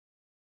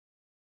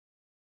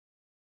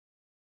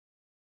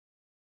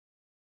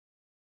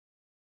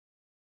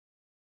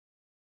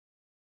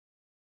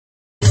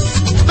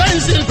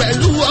bẹ́ǹsì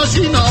pẹ̀lú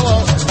ọtí náà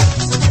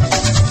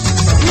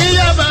ní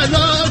Yaba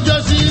lọ́jọ́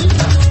sí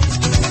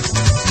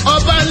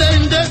ọba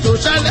lẹ́ńdẹ́ tó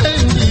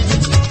ṣálẹ́ǹdì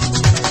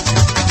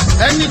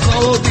ẹnìkan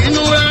ò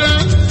bínú rárá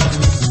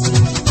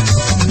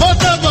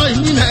mọ́tọ́bọ̀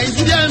ní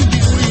Nàìjíríà ń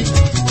bìrì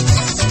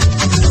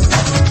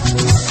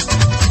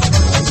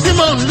tí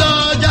mò ń lọ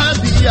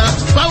jábìyà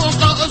báwọn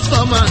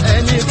kọ́sọ̀mà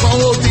ẹnìkan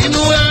ò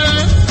bínú rárá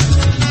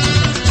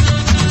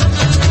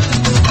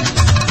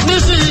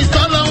nísìnyí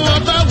tọ́lọ́ wọn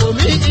bá wò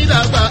mí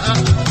ìdàgbà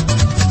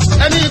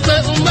ẹni pé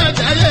ń bá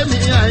jáyé mi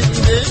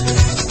Àyìndé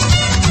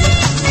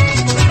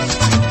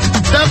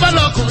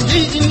tẹ́fọ́lọ́kùn ní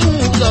inú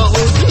lọ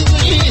òbí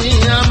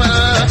ìyàmá.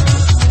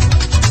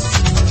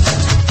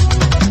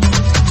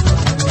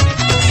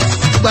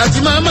 Gbàtí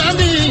màmá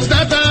mi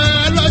tata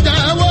lọ́jà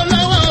wó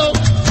lọ́wọ́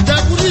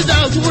jẹkúrìjà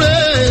òjúre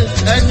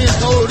ẹnì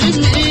kan ò rí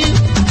mi.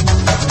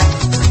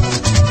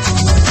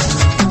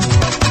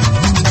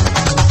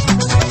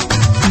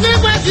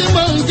 Nígbà tí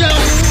mò ń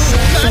jẹun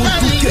bàbá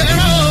mi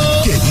kẹ́rọ̀.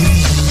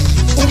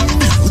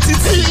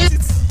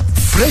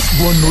 Fresh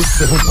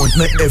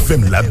 107.9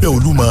 FM lábẹ́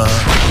Olúmọ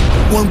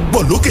wọ́n ń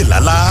gbọ́ lókè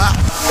lálá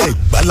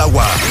Ẹ̀gbá la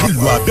wà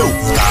nílùú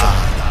Abẹ́òkúta.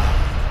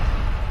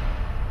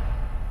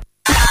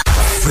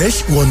 Fresh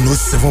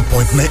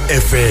 107.9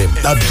 FM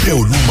lábẹ́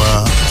Olúmọ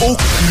ó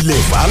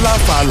kilẹ̀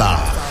fàlàfàlà.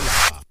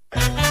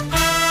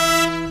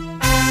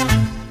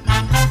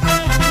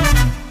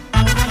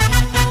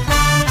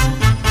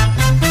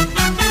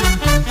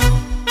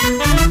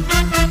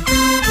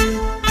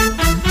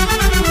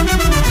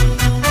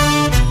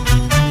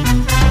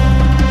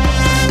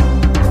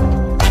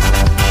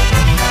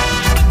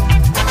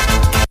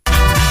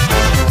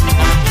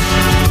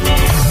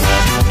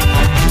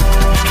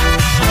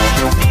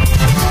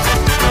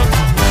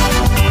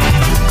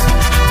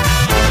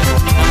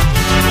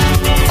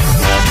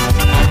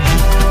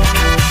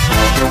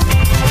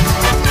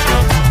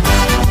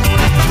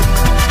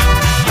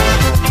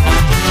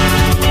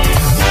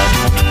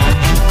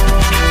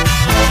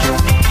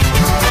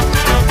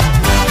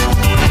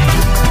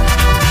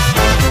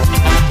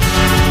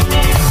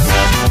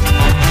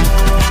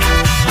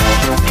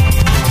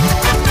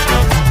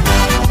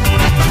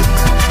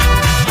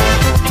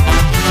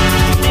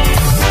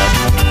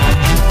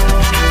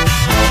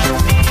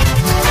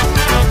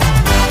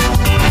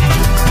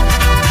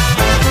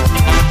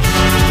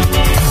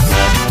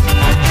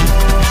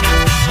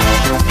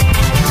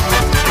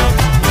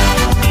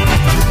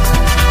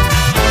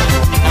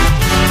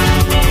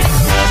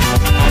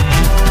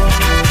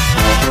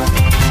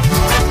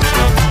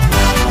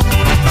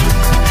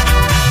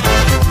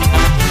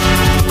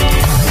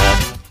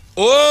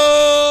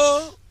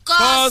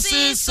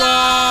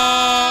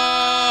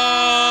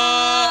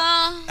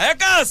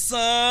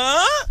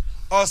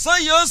 ọ̀sán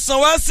yóò san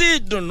wá sí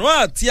ìdùnnú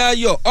àti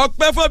ayọ̀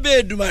ọpẹ́ fọ́bẹ̀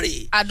Èdùmàrè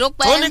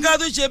àdópẹ́ tó ní ká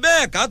tún ṣe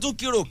bẹ́ẹ̀ ká tún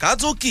kírò ká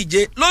tún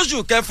kìje lóṣù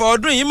kẹfà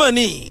ọdún yìí mọ̀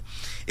ní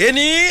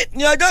èní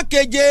ní ọjọ́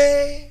keje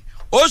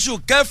oṣù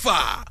kẹfà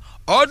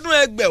ọdún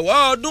ẹgbẹ̀wá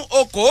ọdún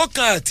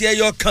okòókan àti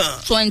ẹyọ kan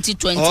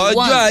 2021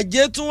 ọjọ́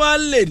ajé tún wá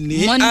lè ní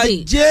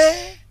ajé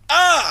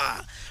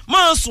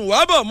máa sùn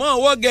wá bọ̀ máa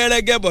wọ́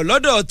gẹ́rẹ́gẹ́ bọ̀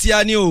lọ́dọ̀ tí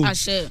a ní o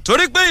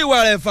torí pé ìwà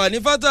rẹ̀ fà ní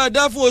fátá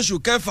dá fún oṣù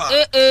kẹfà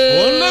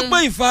òun ló pé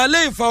ìfà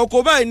alẹ́ ìfà oko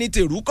báyìí ní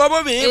tèrú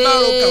kọ́bọ́bìnrin bá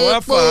ro kàwọn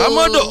afà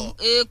ámọ́dọ̀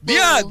bí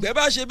àgbẹ̀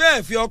bá ṣe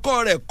bẹ́ẹ̀ fi ọkọ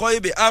rẹ̀ kọ́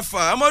ibẹ̀ afà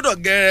ámọ́dọ̀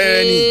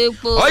gẹ́rẹ́rẹ́ ni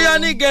ọ̀yá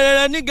ní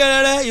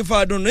gẹ́rẹ́rẹ́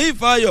ìfàdùnnú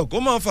ìfà ayọ̀ kó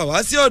máa fà wá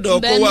sí ọ̀dọ̀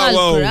ọkọ wa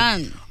o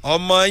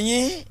ọmọ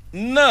yín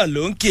náà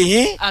ló ń kí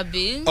yín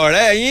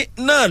ọ̀rẹ́ yín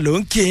náà ló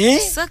ń kí yín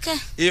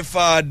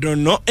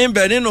ìfàdùnnú ń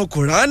bẹ nínú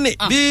Kùránì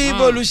bí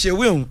bólú ṣe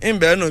wíhùn ń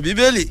bẹ nínú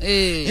Bíbélì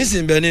ń sì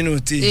ń bẹ nínú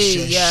ti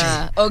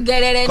ìṣẹ̀ṣe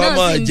ọ̀gẹ́rẹ́rẹ́ náà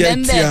sì ń bẹ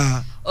ń bẹ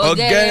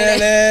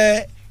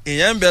ọ̀gẹ́rẹ́rẹ́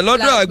ìyẹn ń bẹ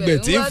lọ́dọ̀ àgbẹ̀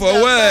tí ń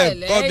fọwọ́ ẹ̀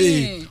kọ́bì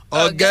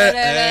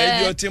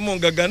ọ̀gẹ́rẹ́ yóò ti mú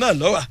gangan náà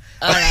lọ́wọ́.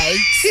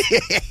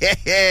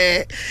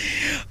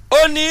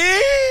 òní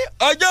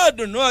ọjọ́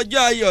ìdùnnú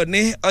ọjọ́ ayọ̀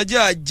ni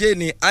ọjọ́ ajé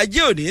ni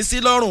ajé ò ní sí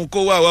lọ́rùn kó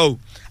wá wa o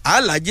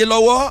àlàjé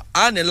lọ́wọ́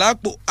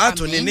ànílápò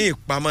àtúní ní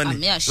ìpamọ́ ni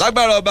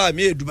lágbára ọba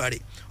mi Èdùmàrè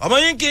ọmọ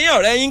yín kí yín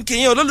ọ̀rẹ́ yín kí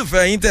yín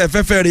olólùfẹ́ yín tẹ́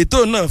fẹ́fẹ́ rè tó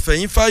náà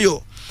fẹ́yìn fáyọ̀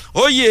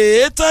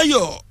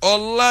Oyètáyọ̀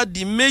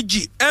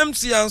Ọládìméjì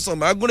MC Ansom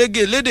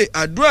agúnrégé lédè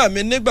àdúrà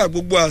mi nígbà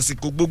gbogbo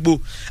àsìkò gbogbo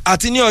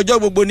àti ní ọjọ́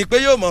gbogbo ni pé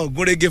yóò máa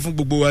gúnrégé fún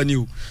gbogbo wa ni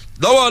o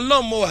lọ́wọ́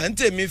Ọlọ́run mo wà ń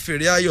tèmi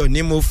fèrè ayọ̀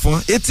ni mo fọ́n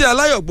etí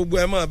aláyọ̀ gbogbo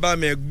ẹ̀ máa bá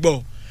mi gbọ́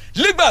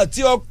nígbà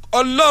tí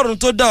Ọlọ́run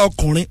tó dá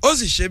ọkùnrin ó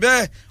sì ṣe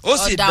bẹ́ẹ̀ ó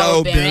sì dá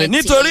obìnrin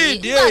nítorí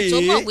ìdí èyí nígbà tó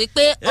mọ̀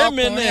wípé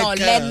ọkùnrin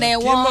ọ̀lẹ́nẹ̀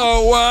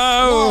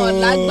wọn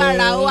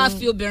lágbára ó wá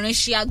fi obìnrin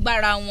ṣe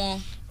agbára wọn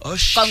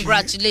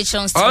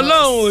congratulations to us.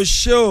 Ọlọ́run ò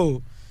ṣe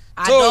o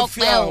tó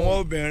fi àwọn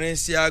obìnrin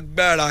ṣe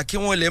agbára kí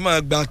wọ́n lè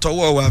máa gba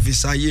tọwọ́ wa fi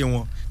ṣayé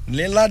wọn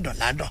ní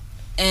ládọ̀ládọ̀.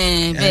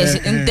 bẹ́ẹ̀ ṣe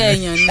ń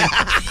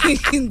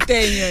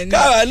tẹ̀yàn ni.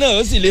 káwa náà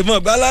ó sì lè mọ̀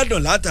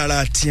gbáládùn látara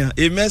tiẹ̀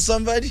amen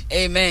somebody.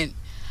 amen.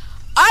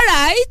 all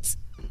right.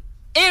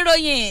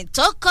 ìròyìn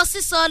tó kọ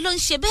sísọ ló ń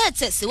ṣe bẹ́ẹ̀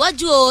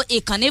tẹ̀síwájú o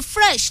ìkànnì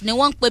fresh ni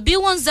wọ́n ń pè bí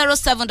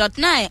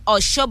 107.9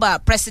 ọ̀ṣọ́bà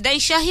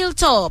presidential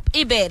hilltop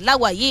ibẹ̀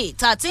láwàyè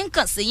tá a ti ń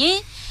kàn sí yín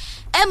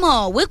ẹ mọ̀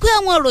wípé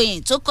àwọn ìròyìn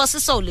tó kọ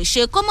sísọ ò lè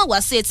ṣe kó mọ̀ wá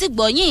sí etí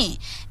gbọ̀nyìn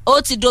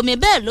ó ti domi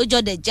bẹ́ẹ̀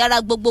lójọ́ dẹ̀ jára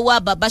gbogbo wa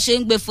bàbá ṣe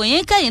ń gbé fún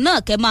yín kẹ́yìn náà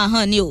kẹ́ máa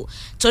hàn ni o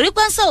torí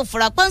pánsá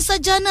òfura pánsá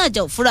já náà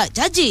jà òfura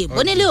jájì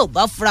bónílé ò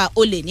bá fura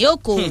olè ní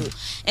òkò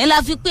ẹ la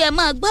fi pé ẹ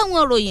máa gbọ́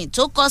àwọn ìròyìn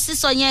tó kọ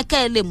sísọ yẹn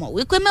kẹ́ ẹ lè mọ̀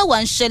wípé mẹ́wàá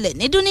ń ṣẹlẹ̀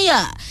ní dúníyà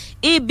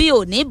ibi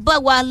ò ní bá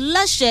wa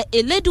láṣẹ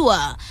elédùà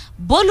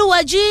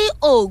bólúwájí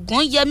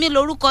ògúnyẹmí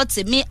lórúkọ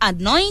tèmi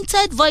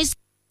anointed voice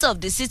of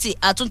the city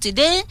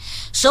àtúntìdé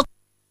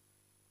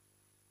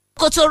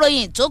kòtò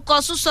ròyìn tó kọ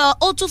sísọ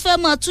ó tún fẹ́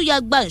mọ túyà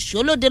gba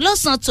ìṣólóde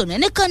lọ́sàn-án tòní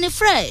nìkan ní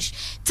fresh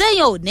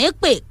téèyàn ò ní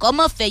pè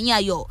kọ́mọ́ fẹ̀yìn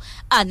ayọ̀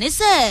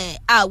àníṣe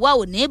àwa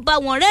ò ní bá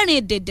wọn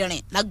rẹ́rìn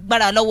dèdèrìn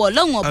lágbára lọ́wọ́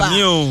ọlọ́run ọba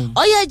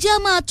ọyẹ jẹ́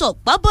máa tọ̀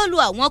pábọ́ọ̀lù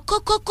àwọn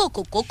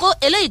kókó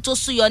eléyìí tó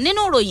súyọ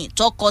nínú ròyìn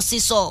tó kọ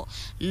sísọ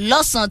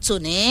lọ́sàn-án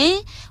tòní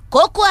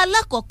kókó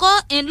alákọ̀ọ́kọ́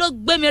ń ló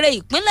gbémire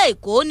ìpínlẹ̀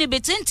èkó níbi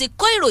tí ń ti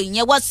kó ìròyìn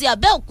yẹn wá sí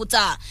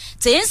abẹ́òkúta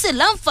tí ń sì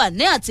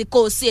láǹfààní àti kò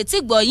sí etí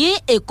gbọ̀yìn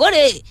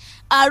èkórè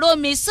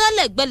àròmí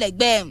sálẹ̀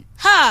gbẹlẹ̀gbẹ́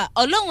ha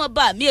ọlọ́run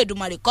ọba mi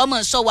èdùmàrè kọ́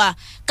mọ̀ sọ wa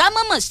ká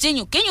mọ̀mọ̀ sí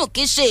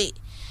yùnkíyùnkí ṣe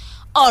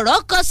ọ̀rọ̀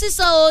kan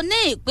sísọ o ní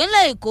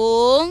ìpínlẹ̀ èkó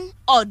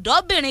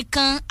ọ̀dọ́bìnrin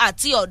kan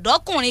àti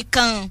ọ̀dọ́kùnrin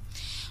kan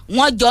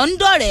wọ́n jọ ń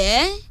dọ̀rẹ́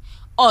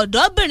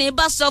ọ̀dọ́bìnrin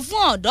bá sọ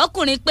fún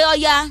ọ̀dọ́kùnrin pé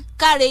ọya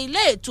káre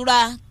ilé ìtura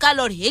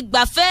kálọ̀rì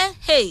gbafẹ́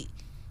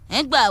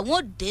ẹgbà àwọn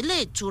òdélé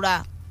ìtura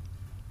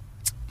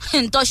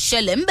ntọ́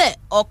ṣẹlẹ̀ ń bẹ̀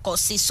ọkọ̀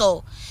sísọ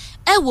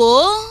ẹ wò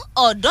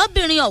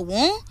ọ̀dọ́bìnrin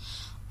ọ̀hún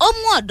ó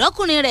mú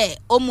ọ̀dọ́kùnrin rẹ̀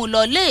ó mú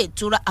lọ lé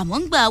ìtura àmọ́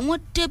ń gbà wọ́n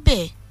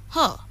débẹ̀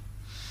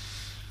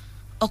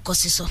ọkọ̀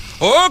sísọ.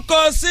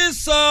 ọkọ̀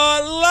sísọ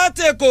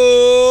látẹ̀kọ́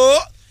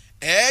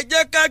ẹ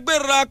jẹ́ ká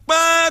gbéra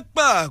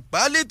pápápá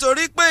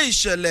nítorí pé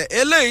ìṣẹ̀lẹ̀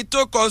eléyìí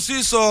tó kọ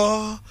sísọ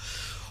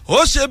ó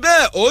ṣe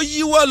bẹ́ẹ̀ ó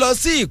yíwọ́ lọ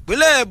sí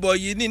ìpínlẹ̀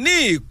ẹ̀bọ̀yì ní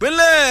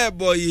ìpínlẹ̀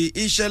ẹ̀bọ̀yì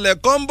ìṣẹ̀lẹ̀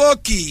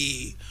kọ́ńbọ̀kì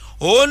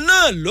òun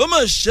náà ló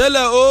mọ̀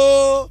ṣẹlẹ̀ o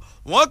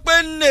wọ́n pé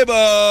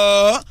nìbọ̀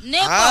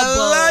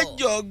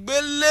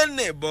alájọgbélé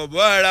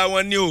nìbọ̀bọ̀ ara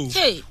wọn ni o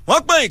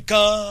wọ́n pé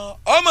nǹkan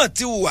ọmọ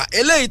ti wà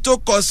eléyìí tó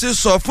kọ sí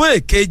sọ fún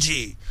èkejì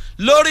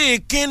lórí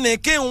kíni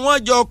kí wọ́n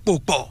jọ pò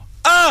pọ̀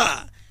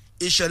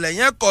ìṣẹ̀lẹ̀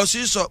yẹn kọ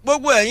sí sọ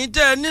gbogbo ẹ̀yin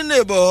tẹ́ ẹ ní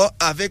nìbọ̀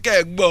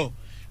àfikẹ́ gbọ́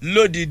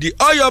lódìdí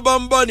ọyọ́bọ̀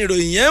ń bọ̀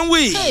níròyìn yẹn ń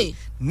wì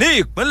ní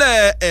ìpínlẹ̀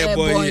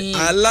ẹ̀bọ̀yì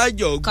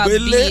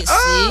alájọgbélé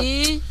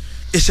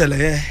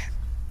ìṣẹ̀lẹ̀ yẹn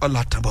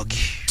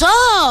ọ̀làtàbọ̀gì. tọ́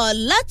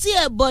láti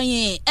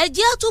ẹ̀bọ̀yìn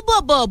ẹjẹ́ àtúbọ̀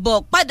bọ̀bọ̀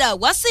padà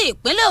wá sí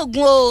ìpínlẹ̀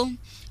Ògùn o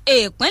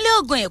ìpínlẹ̀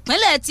Ògùn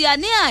ìpínlẹ̀ tí a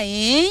ní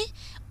àyín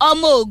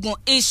ọmọ Ògùn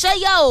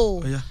ìṣẹ́yà o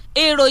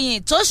ìròyìn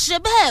tó ṣe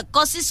bẹ́ẹ̀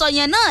kọ sísọ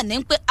yẹn náà ní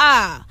pé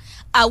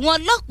àwọn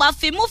ọlọ́pàá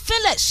fimú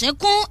fínlẹ̀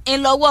ṣínkún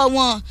ńlọ́wọ́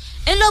wọn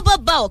ńlọ́bọ̀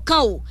bá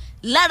ọ̀kan o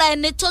lára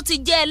ẹni tó ti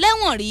jẹ́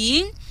ẹlẹ́wọ̀n rí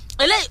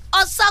eléyìí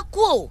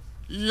ọ̀sákù o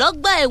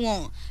lọ́gbà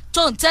ẹ̀wọ̀n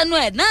tó ń tẹnu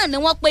ẹ̀ náà ni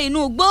wọ́n pe inú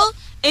igbó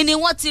ni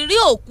wọ́n ti rí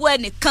òkú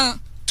ẹnìkan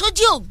tó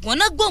jí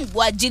ògbóná gbòǹgbò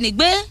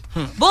ajínigbé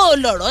bó o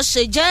lọ̀rọ̀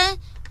ṣe jẹ́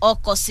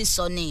ọkọ̀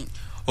sísọ ni.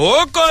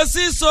 ọkọ̀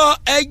sísọ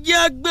ẹjẹ́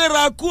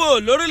agbéra kúò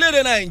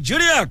lórílẹ̀‐èdè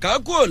nàìjíríà ká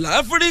kúò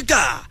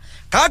láfíríkà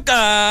káàkà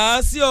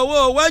sí ọwọ́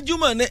iwájú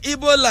mọ̀ ní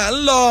ibo là ń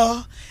lọ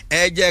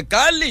ẹ̀jẹ̀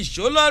ká lè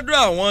ṣó lọ́dọ̀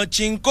àwọn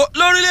chinko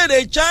lórílẹ̀‐èdè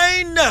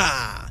China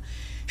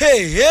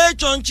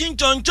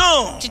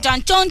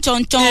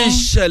chọ̀nchọ̀nchọ̀n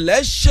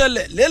ìṣẹ̀lẹ̀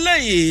ṣẹlẹ̀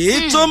lélẹ́yìí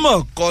tó mọ̀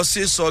kọ́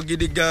sísọ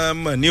gidi gan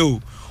mọ̀ ni o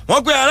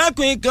wọ́n pe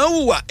arákùnrin kan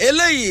hùwà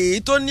eléyìí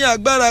tó ní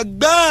agbára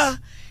gbáà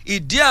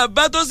ìdí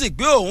abá tó sì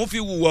pé òun fi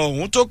hùwà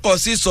òun tó kọ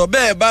sísọ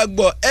bẹ́ẹ̀ bá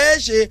gbọ́ ẹ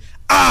ṣe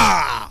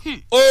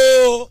ó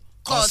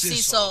kọ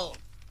sísọ.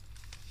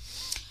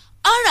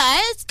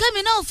 alright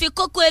kẹ́mi náà fi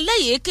kókó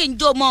eléyìí kí n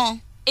jó mọ́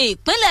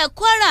ìpínlẹ̀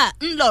Kwara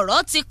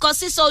ńlọrọ̀ ti kọ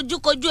sísọ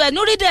ojúkojú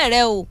ẹnu rí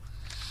dẹ̀rẹ̀ o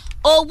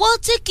owó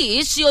tí kì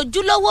í ṣe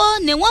ojúlówó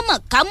ni wọ́n mọ̀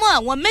ká mọ́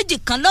àwọn méjì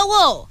kan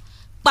lọ́wọ́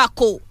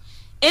pàkó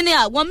ẹni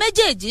àwọn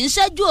méjèèjì ń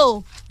ṣẹ́jú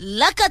o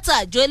lákàtà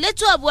àjọ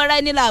elétò ààbò ara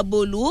ẹni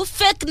làbòlú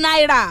fake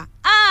naira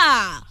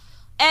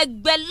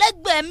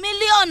ẹgbẹ̀lẹ́gbẹ̀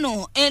mílíọ̀nù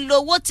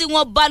ńlọ́wọ́ tí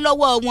wọ́n bá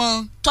lọ́wọ́ wọn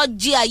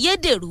tọ́jú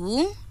ayédèrú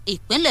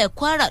ìpínlẹ̀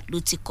Kwara ló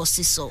ti kọ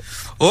sísọ.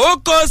 ó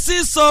kọ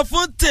sísọ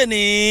fún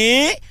tèní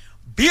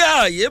bí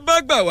ààyè bá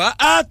gbà wá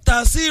á ta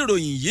sí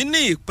ìròyìn yìí ní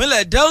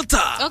ìpínlẹ̀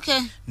Delta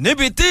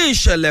níbi tí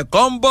ìṣẹ̀lẹ̀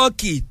kan ń bọ̀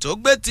kì tó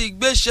gbé ti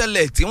gbé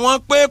ṣẹlẹ̀ tí wọ́n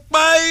pé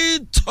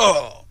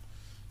páìtọ̀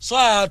sọ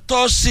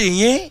àtọ́sí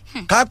yín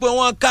ká pé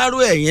wọ́n kárú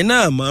ẹ̀yìn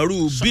náà mọ́rú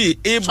bíi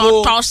ibo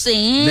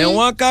ni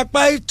wọ́n ká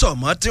páìtọ̀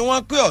mọ́ tí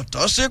wọ́n pé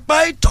ọ̀tọ́ sí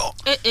páìtọ̀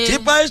tí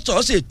páìtọ̀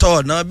sì tọ̀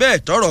ọ̀nà bẹ́ẹ̀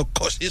tọrọ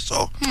kọ sísọ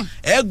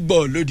ẹ gbọ́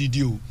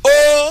lódìdí o ó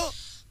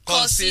kọ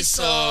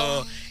sísọ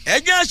ẹ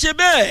jẹ́ ṣe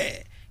bẹ́ẹ̀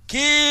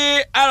kí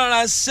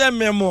arara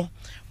sẹ́mi mu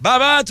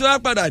bàbá tí wọ́n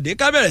padà dé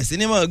ká bẹ̀rẹ̀ sí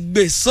ni mo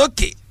gbé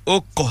sókè ó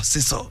kọ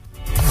sísọ.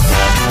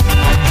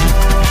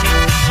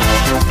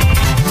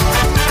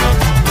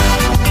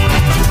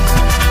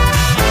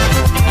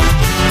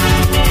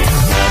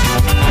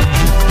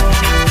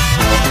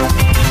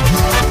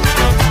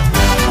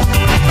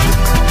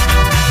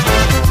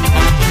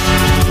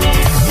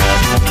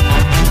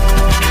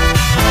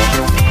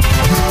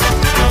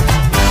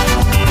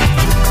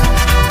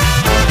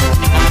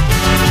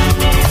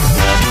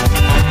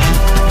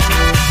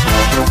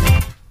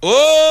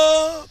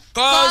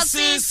 kọ́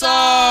sísọ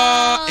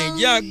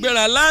ẹ̀jẹ̀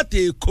agbára láti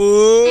Èkó.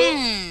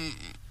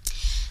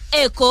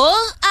 Èkó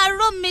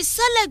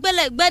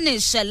arómisẹ́lẹ̀gbẹ̀lẹ̀gbẹ̀ ní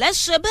ìṣẹ̀lẹ̀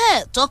ṣe bẹ́ẹ̀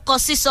tó kọ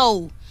sísọ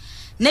o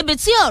níbi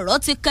tí ọ̀rọ̀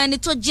ti kan ẹni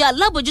tó jẹ́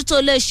alábòjútó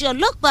iléeṣẹ́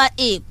ọlọ́pàá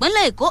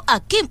ìpínlẹ̀ Èkó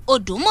Hakeem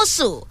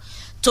Odùmọ̀ṣù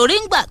torí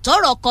ń gbà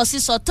tọ́rọ̀ kọ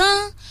sísọ tán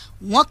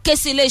wọ́n ké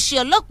sí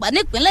iléeṣẹ́ ọlọ́pàá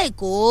nípínlẹ̀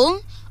Èkó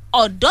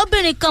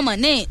ọ̀dọ́bìnrin kan mọ̀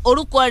ní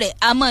orúkọ rẹ̀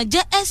àmọ́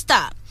jẹ́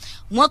Esther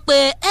wọ́n pe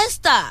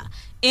Esther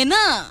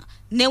iná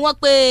ni wọ́n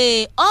pe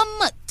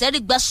ọmọ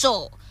tẹ́rígbàṣọ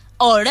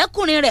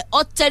ọ̀rẹ́kùnrin rẹ̀ ó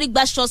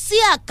tẹ́rígbàṣọ sí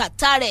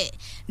àkàtà rẹ̀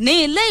ní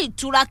ilé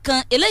ìtura kan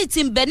eléyìí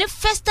tí ń bẹ ní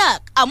Festac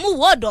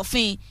Àmúwò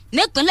Ọ̀dọ̀fin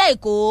nípínlẹ̀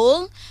Èkó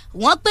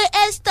wọ́n pé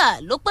Esther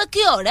ló pé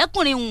kí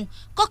ọ̀rẹ́kùnrin òun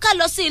kọ́ká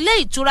lọ sí ilé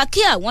ìtura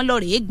kí àwọn lọ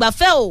rèé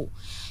gbafẹ́ o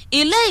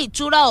ilé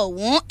ìtura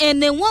ọ̀hún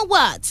ẹni wọ́n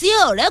wà tí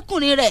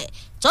ọ̀rẹ́kùnrin rẹ̀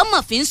tọmọ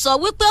fi ń sọ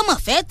wípé ọmọ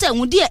fẹ́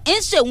tẹ̀hún díẹ̀ ń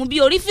ṣèhun bí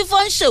orí fífọ́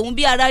ń ṣèhun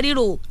bí ara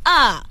ríro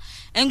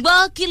ń gbọ́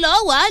kí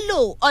lọ́ọ́ wàá lò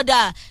ọ̀dà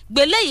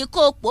gbélé yìí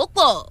kó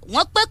pòpọ̀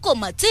wọ́n pé kò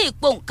mọ̀ tí ì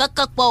pohùn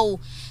kankan pọ̀ o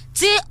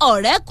tí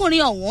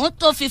ọ̀rẹ́kùnrin ọ̀hún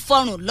tó fi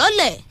fọrùn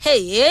lọ́lẹ̀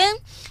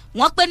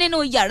wọ́n pé nínú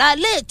yàrá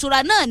ilé ìtura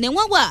náà ni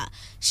wọ́n wà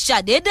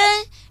ṣàdédé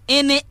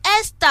ìní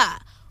Esther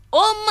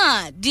ó mà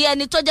di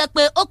ẹni tó jẹ́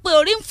pé ó pé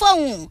orí ń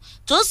fọ̀hún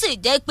tó sì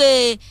jẹ́ pé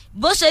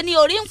bó ṣe ní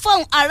orí ń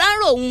fọ̀hún ara ń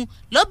ròhun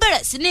ló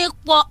bẹ̀rẹ̀ sí ní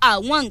pọ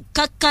àwọn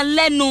nǹkan kan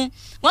lẹ́nu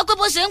wọ́n pé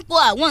bó ṣe ń po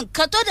àwọn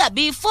nǹkan tó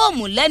dàbí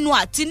fóòmù lẹ́nu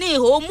àti ní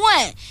ihò mú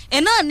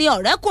ẹ̀ náà ni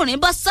ọ̀rẹ́kùnrin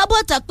bá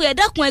sábọ́ta pé ẹ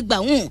dákun ẹ gbà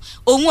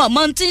òun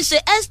ọmọ tí ń ṣe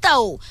Esther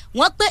o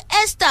wọ́n pé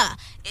Esther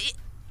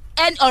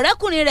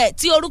ọ̀rẹ́kùnrin rẹ̀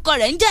tí orúkọ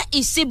rẹ̀ ń jẹ́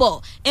Ìsìbọ̀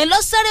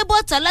ńlọ́sẹ̀rẹ̀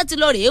bọ́ta láti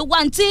lọ rèé wá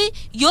tí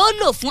yóò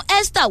lò fún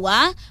Esther wá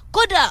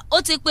kódà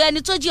ó ti pe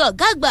ẹni tó jẹ́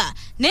ọ̀gá àgbà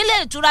nílé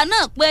ìtura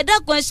náà pé ẹ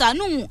dákun ẹ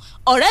ṣàánú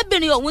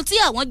ọ̀rẹ́bìnrin òun tí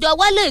àwọn jọ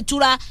wálé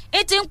ìtura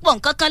ti ń pọ̀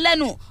nǹkan kan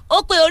lẹ́nu ó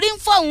pe orí ń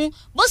fọ́ òun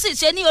bó sì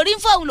ṣe ní orí ń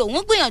fọ́ òun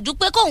lòun gbìyànjú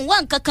pé kóun wá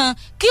nǹkan kan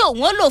kí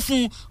òun ó lò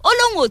fún un ó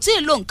lóun ò tí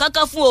ì lo nǹkan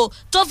kan fún o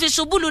tó fi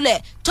ṣubú lulẹ̀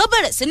tó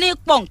bẹ̀rẹ̀ sí ní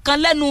pọ̀ nǹkan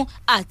lẹ́nu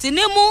àti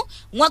nímú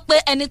wọn pe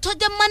ẹni tó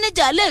jẹ́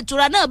mánéjà ilé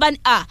ìtura náà bá ní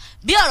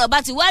bí ọ̀rọ̀ bá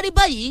ti wá rí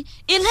báyìí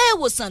ilé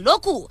ìwòsàn ló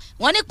kù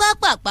wọn ní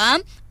pápápá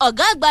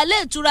ọ̀gá àgbà ilé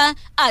ìtura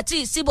àti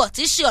Ìsìbọ̀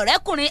tí ṣe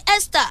ọ̀rẹ́kùnrin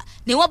Esther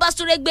ni wọ́n bá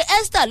súré gbé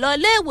Esther lọ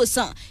ilé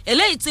ìwòsàn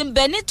eléyìí tí ń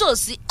bẹ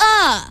nítòsí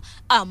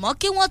àmọ́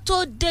kí wọ́n tó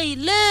dé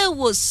ilé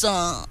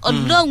ìwòsàn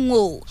ọlọ́run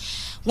o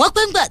wọ́n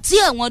pé ńgbà tí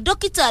àwọn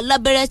dókítà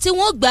lábẹ́rẹ́ tí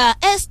wọ́n gba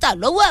Esther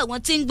lọ́wọ́ àwọn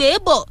tí ń gbé e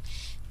bọ̀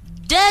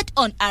dead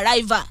on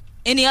arrival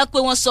ènìyàn pé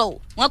wọ́n sọ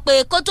wọ́n pé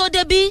kó tó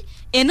débí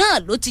iná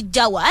ló ti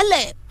já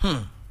wàhálẹ̀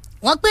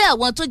wọ́n pé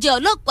àwọn tó jẹ́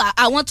ọlọ́pàá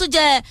àwọn tó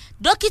jẹ́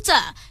dókítà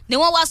ni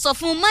wọ́n wá sọ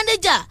fún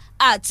mánéjà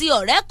àti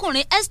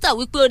ọ̀rẹ́kùnrin Esther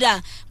wípé ó dà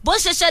bó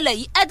ṣe ṣẹlẹ̀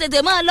yìí ẹ tètè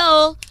máa lọ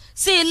o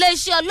sí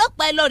iléeṣẹ́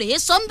ọlọ́pàá ẹ lọ rèé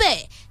sọ́ńbẹ̀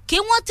kí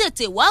wọ́n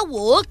tètè wá wò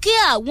ó kí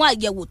àwọn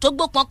àyẹ̀wò tó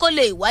gbópọn kó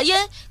lè wáyé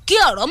kí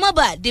ọ̀rọ̀ mọ́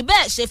bá dé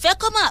bẹ́ẹ̀ ṣe fẹ́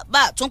kọ́ máa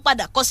bá tún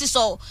padà kọ́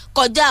sísọ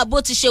kọjá bó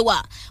ti ṣe wà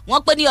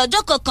wọ́n pé ní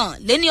ọjọ́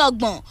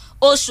 21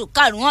 oṣù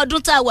karùn-ún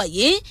ọdún tá a wà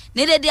yìí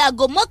ní dédé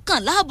aago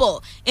 11 àbọ̀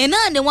iná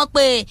ni wọ́n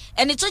pe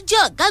ẹni tó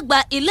jẹ́ ọ̀gá àgbà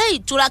ilé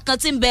ìtura kan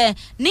tí ń bẹ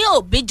ní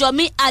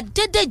Òbíjọmí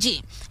Adédèjì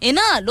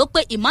iná ló pe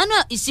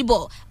Emmanuel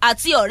Ìsìbọ̀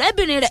àti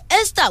ọ̀rẹ́bìnrin rẹ̀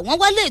Esther wọ́n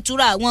wálé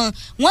ìtura àwọn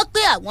wọ́n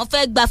pé àwọn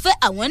fẹ́ gbafẹ́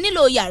àwọn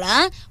nílò yàrá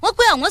wọ́n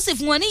pé àwọn sì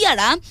fún wọn ní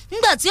yàrá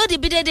nígbà tí ó di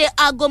bí dédé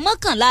aago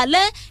 11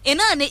 alẹ́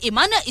iná ni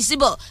Emmanuel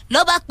Ìsìbọ̀ ló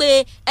bá pe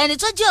ẹni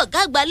tó jẹ́ ọ̀gá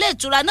àgbà ilé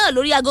ìtura náà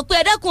lórí aago pé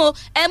ẹ dákun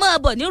ẹ máa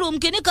bọ̀ ní rúùmù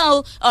kìíní kan o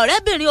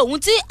ọ̀rẹ́bìnrin òun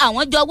tí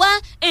àwọn jọ wá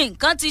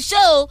nǹkan ti ṣe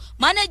o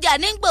mánéjà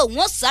nígbà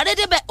òun sáré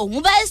débẹ̀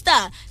òun bá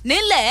Esther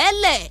nílẹ̀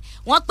ẹ̀lẹ̀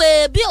wọ́n pe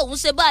bí òun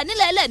ṣe bá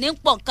nílẹ̀ ẹ̀lẹ̀ ní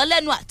pọ̀ nǹkan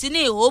lẹ́nu àti ní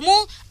ìhòmú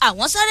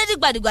àwọn sáré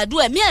dìgbàdìgbàdù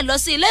ẹ̀mí ẹ̀ lọ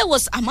sí ilé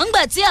ìwòsàn àmọ́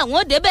ńgbà tí àwọn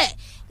ò débẹ̀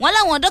wọ́n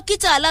láwọn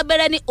dókítà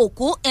alábẹ́rẹ́ ní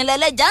òkú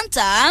ìlẹ̀lẹ́jà ń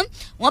tà á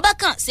wọ́n bá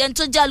kàn sí ẹni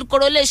tó jẹ́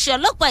alukoro iléeṣẹ́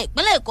ọlọ́pàá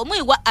ìpínlẹ̀ Èkó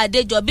Múyìwá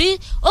Adéjọbí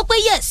ó pé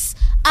yes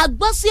a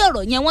gbọ́ sí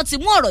ọ̀rọ̀ yẹn wọ́n ti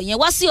mú ọ̀rọ̀ yẹn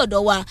wá sí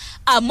ọ̀dọ̀ wa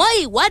àmọ́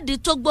ìwádìí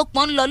tó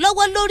gbópọn ń lọ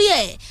lọ́wọ́ lórí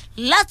ẹ̀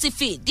láti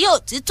fi ìdí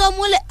òtítọ́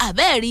múlẹ̀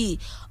àbẹ́ẹ̀rí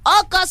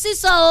ọkọ̀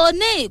sísọ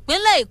ní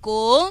ìpínlẹ̀ Èkó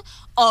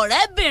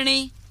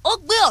ọ̀rẹ́bìnrin ó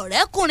gbé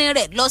ọ̀rẹ́kùnrin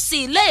rẹ̀ lọ sí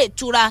ilé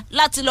ìtura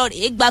láti lọ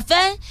rèé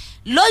gbafẹ́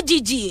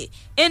lójijì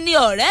ẹni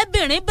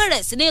ọ̀rẹ́bìnrin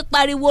bẹ̀rẹ̀ sí ní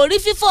pariwo orí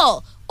fífọ́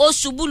ó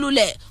ṣubú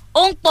lulẹ̀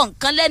ó ń pọ̀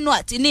nǹkan lẹ́nu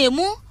àti ní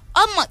imú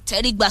ọmọ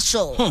tẹ́rí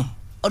gbaṣọ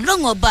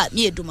ọlọ́run ọba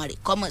mi Èdùmàrè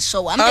kọ́mọ sọ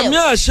wà ń bẹ̀. àmì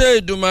àṣẹ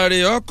Èdùmàrè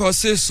ọkọ̀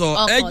sísọ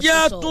ẹjẹ́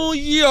á tún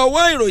yí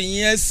ọwọ́ ìròyìn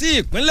yẹn sí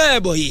ìpínlẹ̀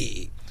Ẹ̀bọ̀yì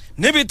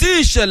níbi tí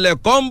ìṣẹ̀lẹ̀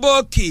kan ń bọ̀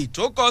kì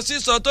tó kọ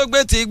sísọ tó gbé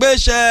ti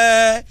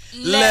gbéṣẹ́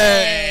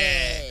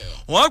lẹ̀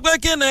wọ́n pé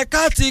kí ni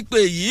ká ti pè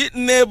yìí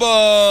níbọ̀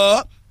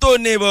tó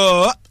níbọ̀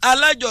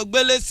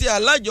alájọgbélé sí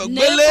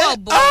alájọgbélé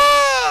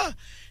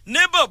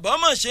níbọ̀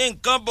bọ́mọ̀ ṣe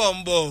nǹkan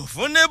bọ̀m̀bọ̀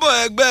fún níbọ̀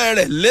ẹgbẹ́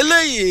rẹ̀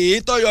lélẹ́yìí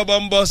tọ́yọ̀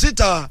bọ̀m̀bọ̀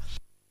síta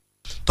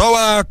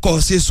tọ́wọ́ kọ̀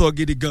sí sọ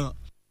gidi gan.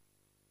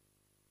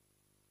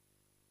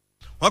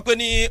 wọ́n pe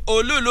ní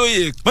olúlóye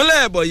ìpínlẹ̀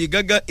Ẹ̀bọ̀yì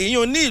gangan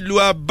ìyún ní ìlú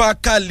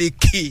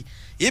Abakaliki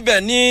ibẹ̀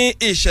ní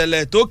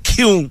ìṣẹ̀lẹ̀ tó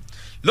kíhun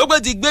ló gbé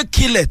ti gbé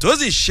kilẹ̀ tó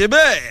sì ṣe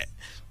bẹ́ẹ̀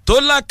tó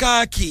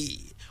lákàkì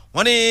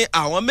wọ́n ní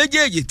àwọn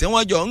méjèèjì tí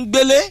wọ́n jọ ń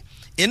gbélé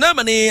iná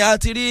mọ̀ ni a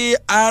ti rí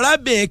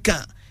arábìnrin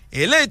kan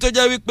eléyìí tó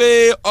jẹ́ wípé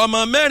ọmọ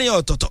mẹ́rin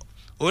ọ̀tọ̀ọ̀tọ̀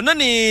òun náà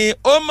ni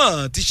ó mọ̀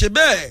ti ṣe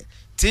bẹ́ẹ̀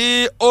tí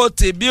ó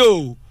ti bí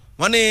o.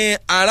 wọ́n ní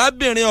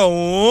arábìnrin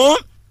ọ̀hún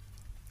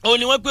ó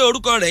ní wọ́n pé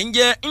orúkọ rẹ̀ ń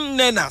jẹ́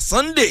Nnenna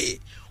Sunday.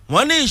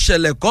 wọ́n ní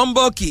ìṣẹ̀lẹ̀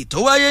kọ́ńbọ́ọ̀kì tó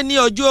wáyé ní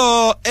ọjọ́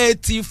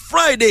Ẹtì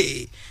Friday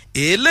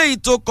eléyìí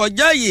tó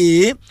kọjá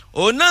yìí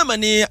òun náà mọ̀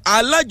ní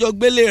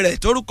alájọgbélé rẹ̀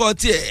torúkọ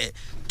tiẹ̀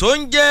tó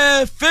ń jẹ́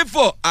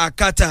Favour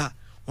Akata.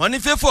 wọ́n ní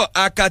Favour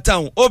Akata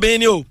obìnrin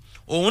ni o,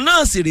 òun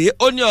náà sì rèé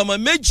ó ní ọmọ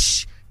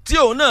méjì tí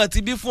òun náà ti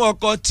bí fún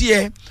ọkọ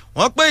tiẹ̀.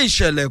 wọ́n pé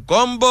ìṣẹ̀lẹ̀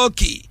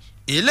kọ́ńbọ́ọ̀kì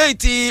eléyìí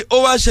tí ó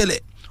wá ṣẹlẹ̀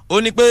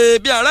ó ní pé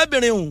bí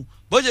arábìnrin òun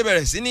bó ṣe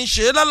bẹ̀rẹ̀ sí ní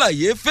ṣe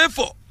lálàyé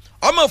Favour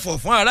ọmọ fọ̀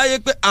fún aráyé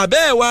pé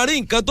àbẹ́ ẹ̀ wá rí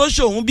nǹkan tó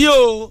ṣòun bí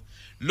o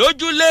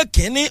lójúlé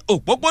kínní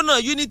òpópónà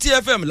Unity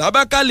FM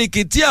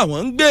l'Abakaliki tí àwọn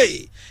ń gbé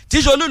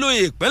tíṣolúlu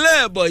ìpínlẹ̀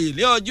Ebonyi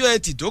ní ọjọ́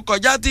Ẹtì tó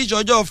kọjá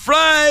tíṣọjọ́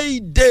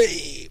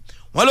Friday.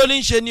 wọ́n ló ní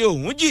ṣe ni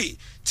òun jì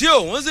tí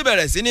òun sì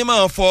bẹ̀rẹ̀ sí ní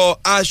máa fọ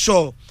aṣọ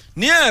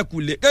ní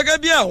ẹ̀kúlé gẹ́gẹ́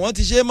bí àwọn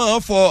ti ṣe máa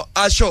fọ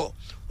aṣọ.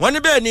 wọ́n ní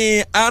bẹ́ẹ̀ ni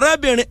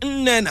arábìnrin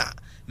Nnenna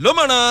ló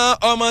mọ̀ràn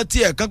ọmọ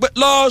tiẹ̀ kan pé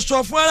lọ́ọ́ sọ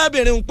fún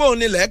arábìnrin pòun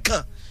nílẹ̀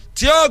kan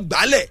tí ó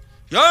gbálẹ̀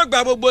yóò gba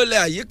gbogbo ilẹ̀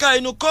àyíká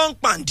inú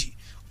kọ́ńpàǹdì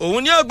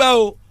òun ní ọgbà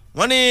o.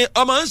 wọ́n ní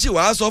ọmọ ń sì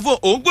wá sọ fún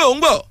òun pé òun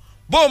gbọ́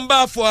bóun bá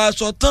fọ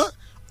aṣọ tán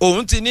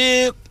òun ti ní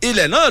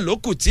ilẹ̀ náà ló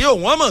kù tí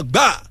òun ọmọ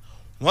gbà.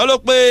 wọ́n ló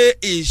pé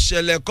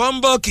ìṣẹ̀lẹ̀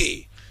kọ́ńbọ́ọ̀kì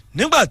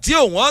nígbà tí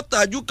òun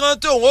ọ̀tajú kan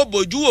tí òun ó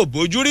bójú wò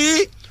bójú rí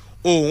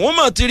òun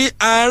mọ̀ ti rí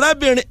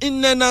arábìnrin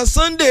Nnenna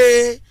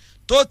Sunday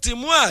tó ti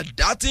mú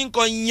àdá tí ń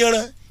kọ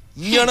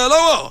yanran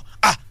lọ́wọ́.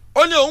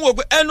 ó ní òun wò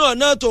pé ẹnu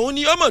ọ̀nà tòun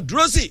ni ọmọ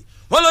dúró sí.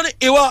 wọ́n lọ ní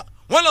ìwọ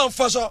wọ́n lọ ń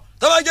fọṣọ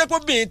tó bá jẹ́ pé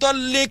obìnrin tó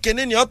lé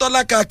kínní ni ọ̀tọ̀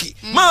lákàkì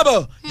máa bọ̀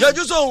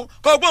yọjú sóhun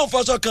kọ́ gbóhùn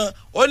fọṣọ kan.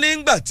 ó ní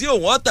ìgbà tí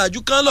òun ọ̀tajú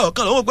kan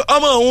lọ́ọ̀kan lòun pé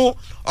ọmọ òun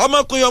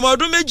ọmọkùnrin ọmọ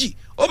ọdún méjì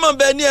ó máa ń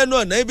bẹ ní ẹnu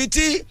ọ̀nà ibi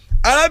tí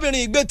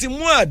arábìnrin ìgbé ti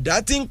mú àdá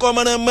tí ń kọ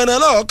mọ̀nàmọ́ná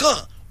lọ́ọ̀kan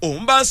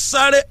òun bá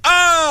sáré.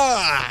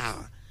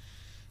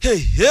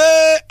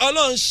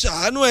 Ọlọ́run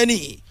ṣàánú ẹni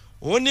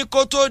ó ní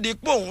kó tó di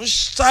pé òun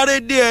sáré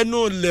dé ẹnu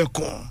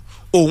lẹ̀kùn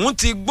òun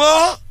ti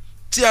gbọ́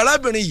tí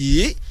arábìnrin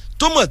yìí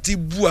tó mọ̀ ti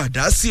bu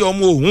àdá sí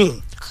ọmọ òun.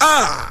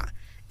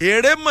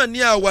 Èrè mọ̀ ní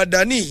àwàdà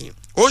ni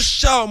ó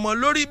ṣá ọmọ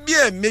lórí bí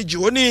ẹ̀ẹ̀mejì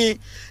ó ní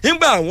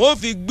nígbà àwọn ò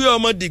fi gbé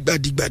ọmọ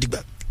dìgbàdìgbàdìgbà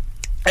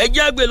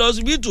ẹjẹ́ àgbè lọ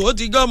síbítù ó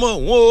ti gbọ́ ọmọ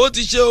òun ó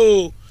ti ṣe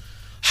o.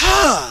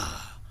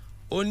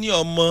 ó ní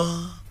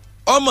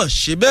ọmọ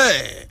ṣe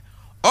bẹ́ẹ̀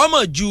ọmọ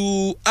ju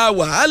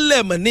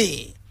àwàálẹ̀ mọ̀ ni.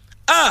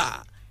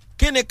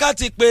 kí ni ká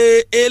ti pe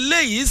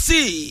eléyìí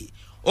sí?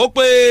 ó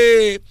pé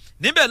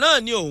níbẹ̀ náà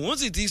ni òun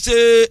sì ti ṣe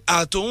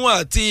àtòun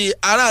àti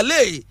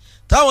aráalé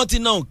táwọn ti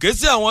na òkè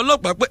sí àwọn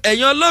ọlọ́pàá pé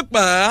ẹ̀yin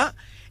ọlọ́pàá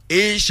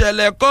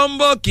ìṣẹ̀lẹ̀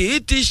kọ́ńbọ́ọ̀kì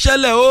ti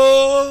ṣẹlẹ̀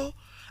o.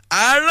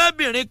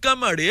 arábìnrin kan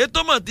mọ̀ rèé tó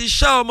mọ̀ ti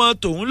ṣá ọmọ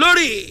tòun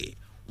lórí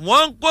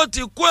wọ́n ń kó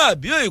ti kú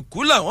àbí òkú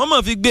làwọn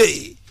mọ̀ fi gbé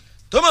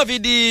tó mọ̀ fi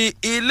di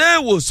ilé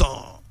ìwòsàn.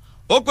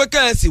 ó pé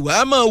kẹ́ẹ̀sì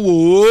wàá mọ̀ wò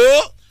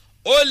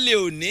ó lè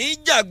ò ní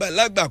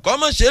jàgbàlagbà kọ́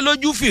mọ̀ ṣe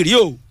lójú fìrí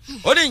o.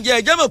 ó ní ǹjẹ́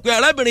ẹjẹ́ mọ̀ pé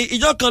arábìnrin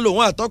ìjọ kan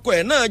lòun àtọkọ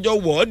ẹ̀ náà jọ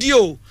wọ̀ ọ́ dí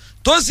o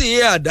tó sì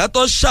yẹ àdá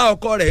tó ṣá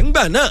ọkọ rẹ̀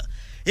ńgbà náà.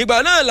 ìgbà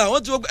náà làwọn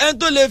ti wọ́n ẹni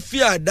tó lè fi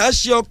àdá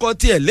ṣe ọkọ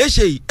tiẹ̀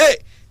léṣe yìí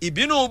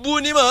ìbínú bú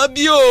ní màá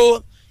bí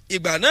o.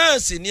 ìgbà náà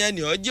sì ni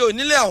ẹnì ọjẹ́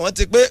onílé àwọn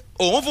ti pé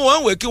òun fún wọn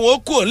wé kí wọ́n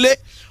kú òǹlé.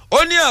 ó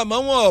ní àmọ́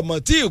wọn ọmọ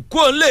tí ì kú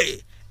òǹlé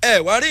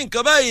wá rí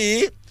nǹkan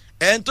báyìí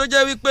ẹni tó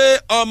jẹ́ wípé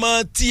ọmọ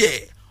tiẹ̀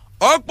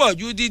ọ̀pọ̀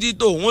ju dídí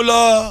tòun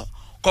lọ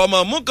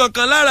kọ̀mọ̀ mú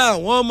kankan lára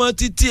àwọn ọmọ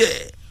títí ẹ̀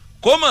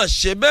kó mọ̀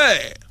ṣe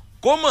bẹ́ẹ̀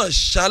kó mọ̀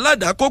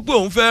ṣàládàá kó pé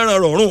òun fẹ́ ran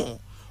rọ̀rùn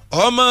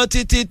ọmọ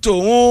títí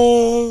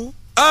tòun.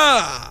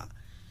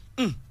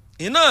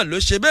 iná ló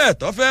ṣe bẹ́ẹ̀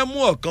tó fẹ́ mú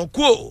ọ̀kan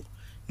kú ò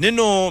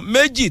nínú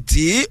méjì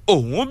tí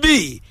òun bí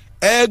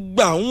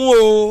ẹgbàún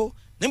o.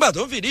 nígbà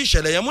tó ń fìdí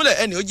ìṣẹ̀lẹ̀ yẹn múlẹ̀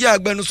ẹni ó jẹ́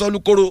agbẹnusọ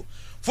lukoro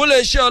fún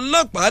iléeṣẹ́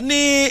ọlọ́pàá ní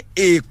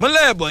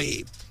ìpínlẹ̀ Ebonyi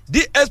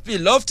DSP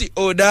Lofty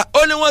Oda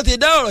ó ní wọ́n ti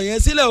dá ọ̀rọ̀ yẹn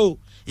sílẹ̀ o.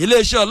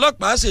 iléeṣẹ́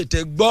ọlọ́pàá ṣètè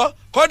gbọ́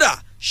kódà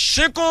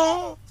ṣíkún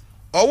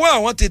ọwọ́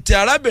àwọn ti tẹ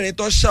arábìnrin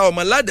tó ṣá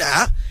ọmọ ládàá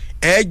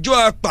ẹjọ́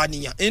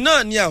apànìyàn iná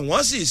ni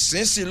àwọn sì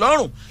sín sí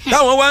lọ́rùn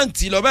táwọn wá ń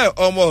tì lọ báyìí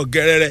ọmọ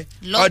ọ̀gẹ̀rẹ̀rẹ̀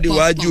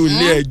ọdíwájú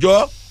ilé ẹjọ́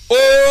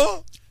ó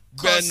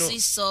gbẹnu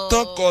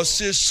tọkọ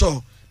sísọ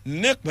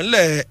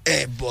nípínlẹ̀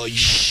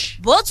Ebonyi.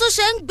 bó tún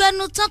ṣe ń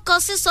gbẹnu tọkọ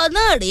sísọ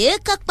náà rèé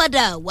ká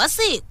padà wá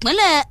sí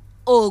ìpínlẹ̀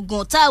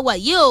Ògùn tá a wà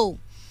yìí o.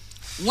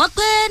 wọ́n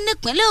pé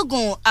nípínlẹ̀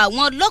Ògùn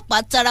àwọn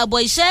ọlọ́pàá tarabọ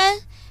iṣẹ́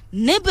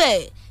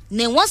níbẹ̀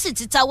ni wọ́n sì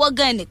ti tawọ́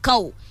gan ẹnìkan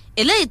o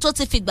eléyìí tó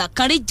ti fìgbà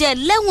kan rí jẹ́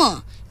lẹ́wọ̀n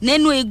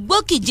nínú igbó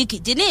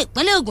kìjikìji ní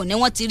ìpínlẹ̀ Ògùn ni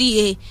wọ́n ti rí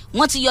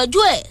wọ́n ti yọjú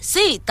ẹ̀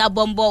sí ìta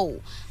bọ́ńbọ́ o.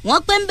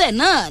 wọ́n pé ń bẹ̀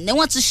náà ni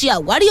wọ́n ti ṣe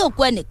àwárí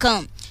òkú ẹnìkan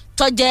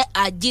tó jẹ́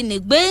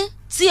ajínigbé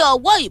tí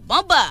ọwọ́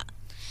ìbọn bà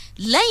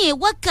lẹ́yìn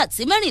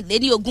wákàtí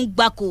 24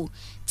 gbáko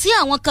tí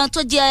àwọn kan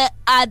tó jẹ́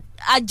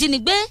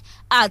ajínigbé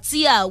àti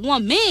àwọn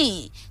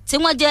míì tí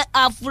wọ́n jẹ́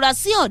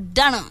afurasí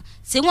ọ̀daràn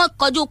tí wọ́n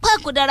kọjú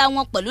pákúdára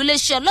wọn pẹ̀lú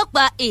iléeṣẹ́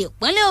ọlọ́pàá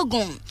ìpínlẹ̀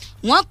Ògùn.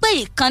 wọ́n pé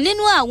ìkan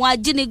nínú àwọn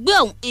ajínigbé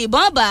ọ̀hún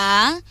ìbọn bá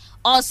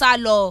ọ̀sà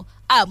lọ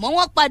àmọ́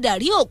wọ́n padà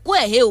rí òkú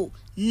ẹ̀ o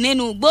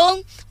nínú igbó.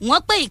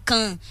 wọ́n pé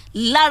ìkan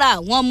lára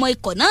àwọn ọmọ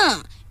ikọ̀ náà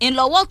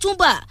ńlọ́wọ́ tún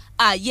bà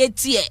ààyè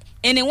tiẹ̀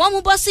ẹni wọ́n mú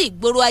bọ́ sí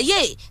ìgboro ayé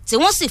tí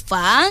wọ́n sì fà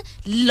á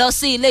lọ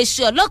sí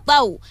iléeṣẹ́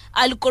ọlọ́pàá o.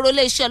 alukoro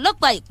iléeṣẹ́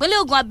ọlọ́pàá ìpínlẹ̀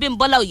Ògùn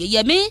Abímbọ́lá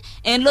Oyèyẹmí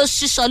ń lọ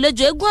sísọ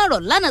lójú eégún ọ̀rọ̀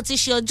lánàá ti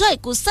ṣe ọjọ́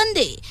àìkú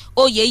Sunday.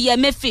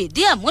 Oyèyẹmí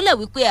fìdí ẹ̀ múlẹ̀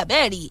wípé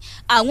àbẹ́ẹ̀rí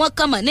àwọn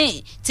kan mọ̀ ní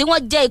tí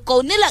wọ́n jẹ́ ikọ̀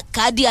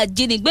onílàkadì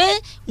ajínigbé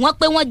wọ́n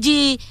pé wọ́n jí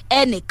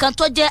ẹnìkan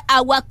tó jẹ́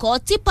awakọ̀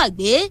tipa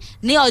gbé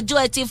ní ọjọ́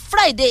Ẹtì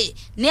Friday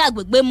ní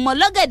agbègbè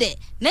Mọ́lọ́gẹ̀dẹ̀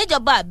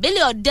níjọba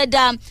àbílẹ̀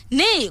Ọ̀dẹ́dà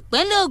ní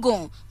ìpínlẹ̀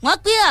Ògùn. wọ́n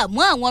pé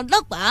àmọ́ àwọn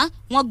ọlọ́pàá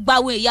wọ́n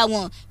gbàwé ìyá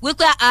wọn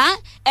wípé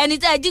ẹni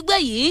tá ẹ jí gbé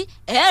yìí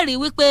ẹ rí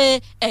wípé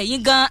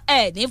ẹ̀yin gan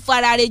ẹ̀ ní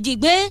farare jí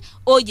gbé.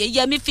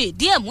 Oyèyẹmí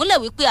fìdí ẹ̀ múlẹ̀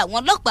wípé àwọn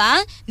ọlọ́pàá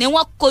ni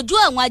wọ́n kojú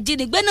àwọn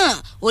ajínigbé náà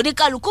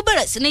oníkálukú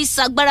bẹ̀rẹ̀ sí ní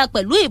sagbára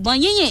pẹ̀lú ìbọn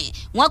yínyìn.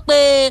 wọ́n pé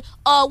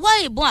ọwọ́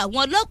ìbọn àwọn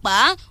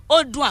ọlọ́pàá ó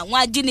dun àwọn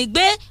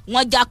ajínigbé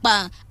wọ́n japa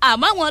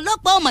àmọ́ àwọn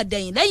ọlọ́pàá ò mọ̀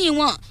dẹ̀yìn lẹ́yìn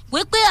wọn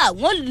wípé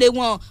àwọn lé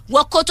wọn wọ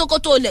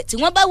kótókótó ilẹ̀ tí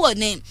wọ́n bá wọ̀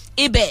ní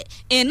ibẹ̀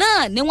iná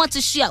ni wọ́n ti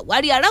ṣe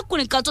àwárí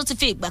arákùnrin kan tó ti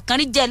fi ìgbà kan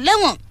rí jẹ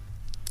lẹ́wọ̀n.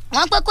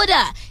 wọ́n pẹ́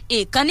kódà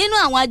ìkan nínú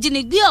àwọn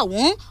ajínigbé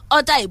ọ̀hún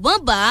ọta ìbọn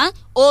bá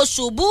ó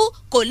ṣubú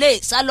kò lè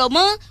sá lọ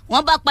mọ́.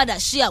 wọ́n bá padà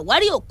ṣe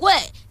àwárí òkú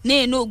ẹ̀ ní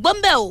inú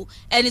gbọ́nbẹ́ o.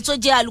 ẹni tó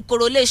jẹ́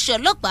alukoro iléeṣẹ́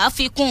ọlọ́pàá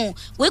fi kún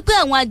wípé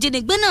àwọn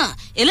ajínigbé náà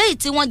eléyìí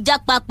tí wọ́n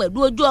jápa pẹ̀lú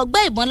ojú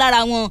ọgbẹ́ ìbọn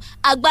lára wọn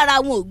agbára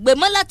wọn ò gbé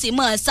mọ́ láti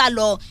mọ̀ ẹ́ sá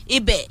lọ.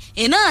 ibẹ̀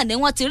iná ni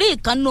wọ́n ti rí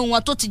ìkànnù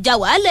wọn tó ti já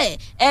wàhálẹ̀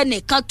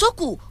ẹnìkan tó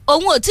kù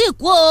òun ò tí ì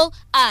kú o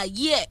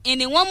ààyè ẹ̀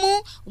ni wọ́n mú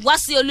wá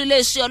sí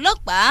olúléeṣẹ́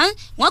ọlọ́pàá.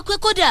 wọ́n pé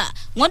kódà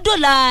wọ́n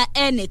dóòlà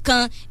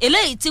ẹnìkan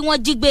eléyìí tí wọ́n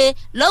jí gbé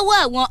lọ́wọ́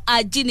àwọn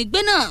ajínigbé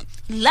náà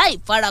láì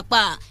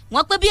farapa.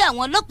 wọ́n pé bí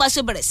àwọn ọlọ́pàá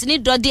ṣe bẹ̀rẹ̀ sí ní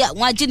dọdẹ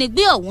àwọn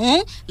ajínigbé ọ̀hún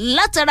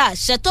látara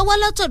àṣẹ tó wá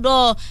látọ̀dọ̀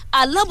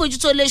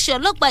alábòjútó iléeṣẹ́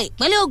ọlọ́pàá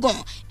ìpínlẹ̀ Ògùn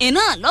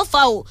iná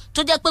lọ́fà o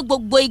tó jẹ́ pé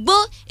gbogbo igbó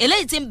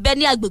eléyìí tí ń bẹ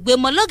ní agbègbè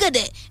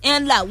Mọ́lọ́gẹ̀dẹ̀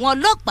ń la àwọn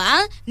ọlọ́pàá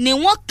ni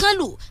wọ́n kàn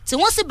lù tí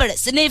wọ́n sì bẹ̀rẹ̀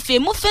sí ní fi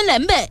mú fínlẹ̀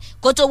ńbẹ̀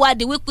kó tó wá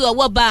di wípé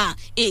ọwọ́ ba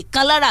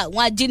ìkan lára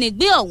àwọn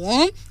ajínigbé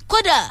ọ̀hún.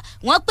 kódà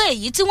wọ́n pé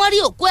èyí tí wọ́n rí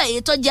òkú èyí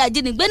tó jẹ́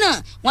ajínigbé náà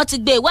wọ́n ti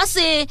gbé wá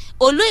sí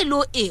olú ìlú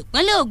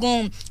ìpínlẹ̀ Ògùn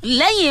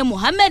lẹ́yìn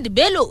Muhammed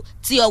Bello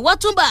tí ọwọ́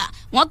tún bà.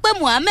 wọ́n pé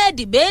Muhammed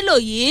Bello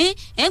yìí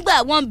ńgbà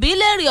wọn bí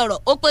léèrè ọ̀rọ̀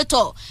ó pé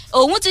tọ̀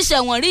òun ti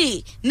ṣẹ̀wọ̀n rí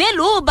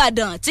nílùú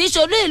Ìbàdàn tí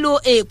ṣolú ìlú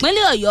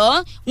ìpínlẹ̀ Ọ̀yọ́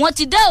wọ́n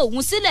ti dá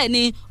òun sílẹ̀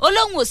ni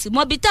olóhùn òsì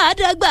mọ́bi tá a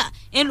dàgbà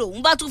ń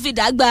lòun bá tún fi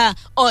dàgbà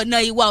ọ̀nà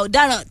ìwà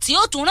ọ̀daràn tí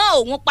ó tún rán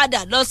òun padà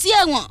lọ sí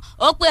ẹ̀wọ̀n.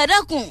 ó pé ẹ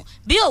dákun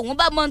bí òun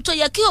bá mọ ohun tó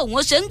yẹ kí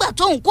òun ṣe ń gbà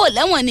tóun kò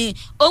lẹ́wọ̀n ni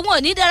òun ò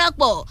ní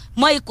darapọ̀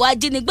mọ́ ikọ̀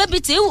ajínigbé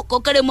bíi tí ìwù kó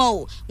kéré mọ́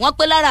o. wọ́n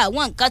pé lára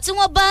àwọn nǹkan tí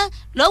wọ́n bá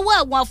lọ́wọ́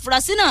àwọn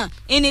afurasí náà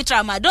ìní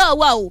tramadol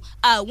wà o.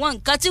 àwọn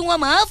nǹkan tí wọ́n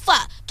máa ń fà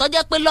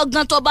tọ́jẹ́ pé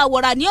lọ́gán tó bá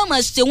wọra ni ó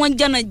máa ṣe wọ́n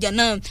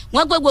jẹ́nàjẹ́nà.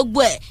 wọ́n gbé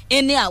gbogbo ẹ̀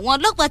ìní àwọn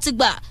ọlọ́pàá ti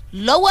gbà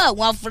lọ́wọ́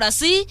àwọn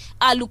afurasí.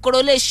 alukoro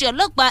iléeṣẹ́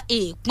ọlọ́pàá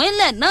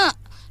ìpínlẹ̀ náà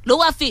ló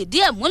wáá fi ìdí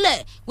ẹ̀ múlẹ̀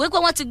wípé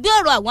wọ́n ti gbé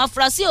ọ̀rọ̀ àwọn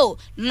afurasí o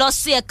lọ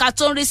sí ẹ̀ka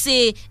tó ń rí sí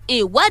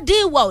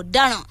ìwádìí ìwà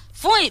ọ̀daràn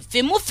fún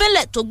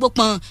ìfimúfínlẹ̀ tó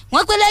gbópọn.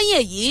 wọ́n pé lẹ́yìn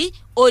èyí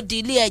ó di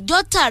ilé ẹjọ́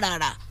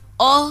tààràrà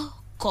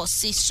ọkọ̀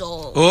sísọ.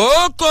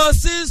 ọkọ̀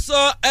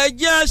sísọ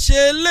ẹjẹ́ àṣẹ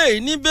eléyìí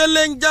ní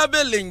belenja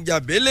belenja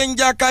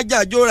belenja kájà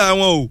jóra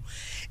wọn o.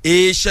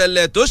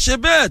 ìṣẹ̀lẹ̀ tó ṣe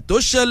bẹ́ẹ̀ tó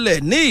ṣẹlẹ̀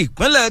ní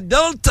ìpínlẹ̀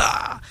Delta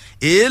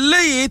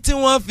eléyìí tí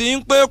wọ́n fi ń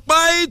pe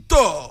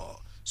páìtọ̀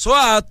sọ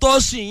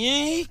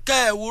àtọ́sìyín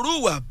kẹwùrú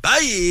wà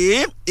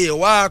báyìí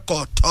ìwà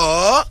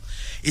àkọ́tọ́.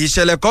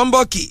 ìṣẹ̀lẹ̀ kan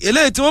bọ́ kì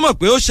eléyìí tí wọ́n mọ̀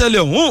pé ó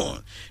ṣẹlẹ̀ ọ̀hún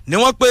ni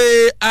wọ́n pe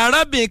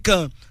arábìnrin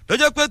kan ló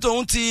jẹ́ pé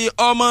tòun ti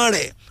ọmọ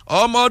rẹ̀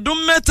ọmọ ọdún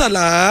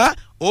 13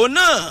 òun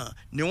náà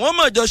ni wọ́n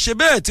mọ̀ jọ ṣe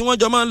bẹ́ẹ̀ tí wọ́n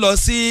jọ máa ń lọ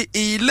sí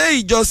ilé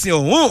ìjọsìn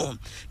ọ̀hún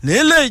ní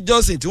ilé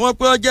ìjọsìn tí wọ́n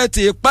pé ó jẹ́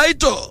ti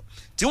páìtọ̀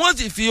tí wọ́n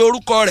sì fi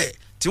orúkọ rẹ̀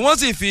tí wọ́n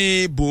sì fi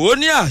bò ó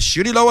ní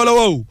àṣírí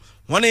lọ́wọ́lọ́wọ́ o.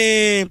 wọ́n ní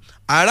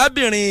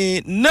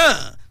arábìnrin náà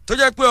tó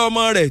jẹ́ pé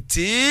ọmọ rẹ̀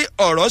tí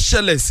ọ̀rọ̀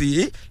ṣẹlẹ̀ sí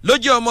ló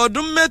jẹ́ ọmọ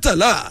ọdún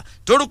 13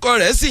 torúkọ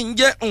rẹ̀ sì ń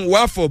jẹ́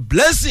Nwafor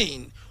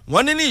Blessing.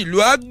 wọ́n ní ìlú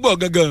Agbọ̀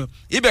gangan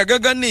ibẹ̀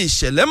gangan ní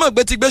ìṣẹ̀lẹ̀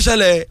mọ̀gbé ti gbé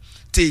ṣẹlẹ̀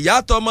tí ìyá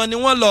tọmọ ni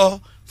wọ́n lọ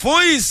fún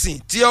ìsìn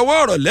tí ọwọ́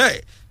ọ̀rọ̀lẹ́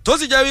tó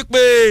sì jẹ́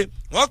wípé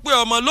wọ́n pé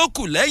ọmọ ló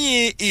kù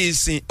lẹ́yìn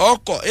ìsìn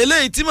ọkọ̀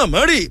eléyìí tí màmá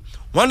rì.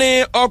 wọ́n ní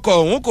ọkọ̀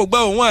òun kò gba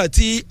òun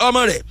àti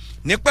ọmọ rẹ̀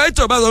nípa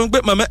ìtọ̀ bá sọ fún pé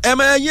màmá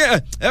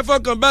ẹ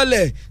fọkàn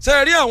balẹ̀ ṣe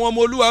rí àwọn ọmọ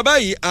olúwa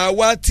báyìí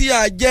àwa tí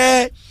a jẹ́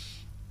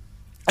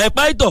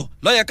ẹ̀pá ìtọ̀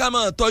lọ́yẹ̀ ká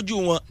máa tọ́jú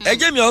wọn.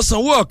 ẹjẹ́ mi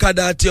ọ̀sánwó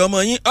ọ̀kadà àti ọmọ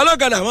yín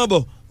ọlọ́kadà mọ̀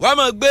bọ̀ wàá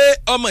máa gbé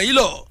ọmọ yìí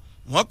lọ.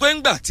 wọ́n pé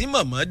ńgbà tí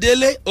màmá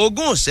délé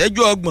 20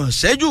 ìṣẹ́jú 30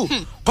 ìṣẹ́jú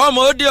kọ́mọ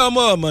ó dé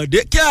ọmọ ọmọdé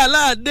kí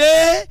aláàdé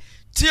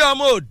tí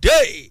ọmọ òde.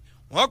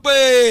 wọ́n pé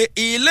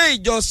ilé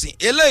ìjọsìn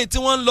eléyìí tí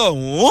wọ́n ń lọ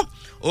ọ̀hún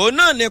òun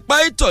náà ní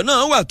páìtọ̀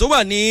náà wà tó wà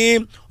ní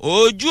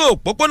ojú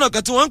òpópónà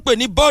kan tí wọ́n ń pè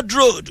ní Bord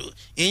Road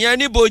ìyẹn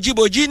ní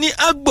bojíbojí ní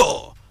Agbọ̀.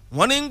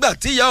 wọ́n ní ńgbà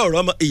tí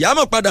ìyá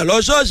mọ̀ padà lọ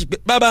ṣọ́ọ̀ṣì pé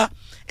bàbá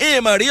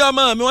ìmọ̀ rí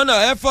ọmọ mi wọn náà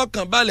ẹ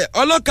fọkàn balẹ̀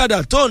ọlọ́kadà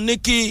tó ní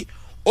kí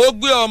ó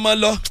gbé ọmọ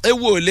lọ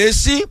ewu ò lè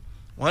sí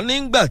wọn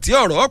nígbà tí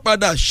ọ̀rọ̀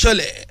padà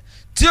ṣẹlẹ̀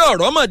tí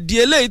ọ̀rọ̀ mọ̀ di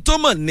eléyìí tó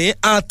mọ̀ ní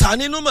ata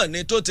nínú mọ̀ ní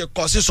tó ti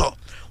kọ sísọ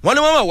wọn ni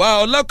wọ́n mọ̀ wá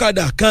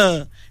ọlọ́kadà kan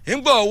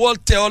ńgbọ́ ọwọ́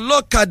tẹ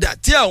ọlọ́kadà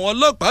tí àwọn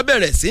ọlọ́pàá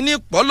bẹ̀rẹ̀ sí ní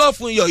pọ́lọ́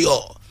fún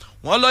yọ̀yọ̀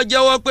wọn lọ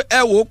jẹ́wọ́ pé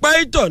ẹ wò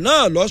páìtọ̀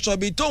náà lọ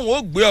sọbi tóun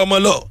ó gbé ọmọ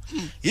lọ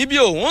ibi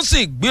òun sì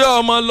gbé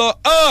ọmọ lọ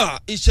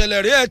ìṣẹ̀lẹ̀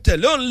rí ẹ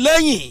tẹ̀lé òun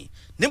lẹ́yìn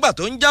nígbà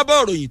tó ń jábọ̀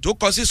òròyìn tó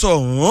kọ sísọ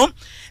ọ̀hún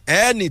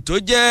ẹni tó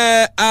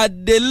jẹ́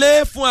adelé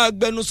fún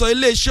agbẹnusọ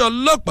iléeṣẹ́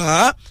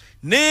ọlọ́pàá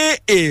ní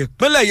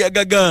ìpínlẹ̀ yẹn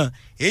gangan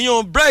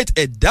ìyún Bright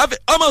Ẹ̀dáfẹ́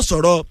ọmọ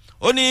sọ̀rọ̀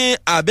ó ní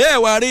àbẹ́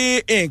ẹ̀wà rí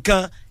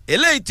nǹkan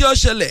eléyìí tí ó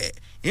ṣẹlẹ̀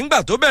nígbà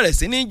tó bẹ̀rẹ̀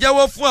sí ní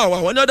jẹ́wọ́ fún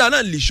àwọn ọ̀dà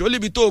náà lìṣó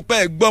níbi tó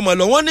pẹ́ gbọ́mọ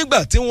lọ wọ́n nígbà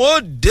tí wọ́n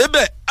ó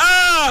débẹ̀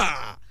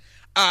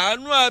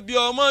àánú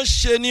abiyamọ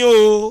ṣe ni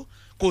o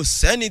kò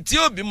sẹ́ni tí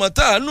ó bímọ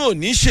táàánú ò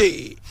ní ṣe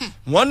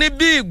wọ́n ní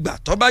bí ìgbà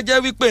tó bá jẹ́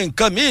wípé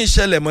nǹkan míì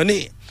ṣẹlẹ̀ mọ́ ni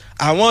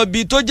àwọn ibi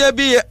tó jẹ́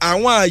bí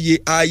àwọn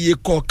ààyè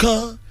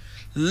kọ̀ọ̀kan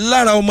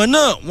lára ọmọ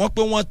náà wọ́n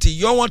pé wọ́n ti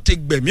yọ wọ́n ti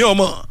gbẹ̀mí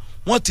ọmọ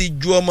wọ́n ti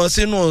ju ọmọ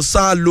sínú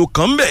sáàlù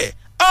kan bẹ̀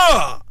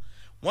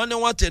wọ́n ní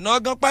wọ́n ti ná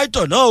ọgán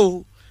páìtọ̀ náà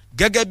o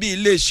gẹ́gẹ́ bí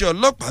iléeṣẹ́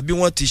ọlọ́pàá bí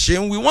wọ́n ti ṣe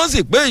ń wí wọ́n sì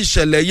pé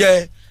ìṣẹ̀lẹ̀ yẹ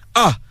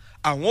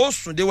àwọn ó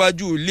sùn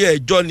déwájú ilé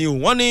ẹjọ́ ni o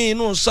wọ́n ní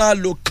inú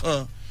sáàlù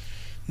kan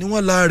ni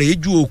wọ́n la rèé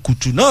ju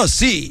òkùtù náà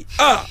sí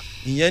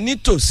ìyẹn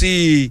nítòsí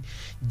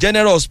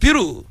General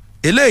Hospital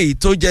eléyìí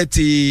tó jẹ́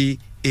ti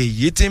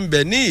èyí tí ń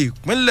bẹ ní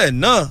ìpínlẹ̀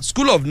náà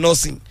School of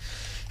Nursing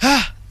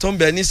tó ń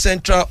bẹ ní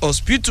Central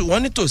Hospital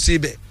wọ́n nítòsí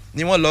ibẹ̀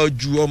ni wọ́n lọ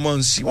ju ọmọ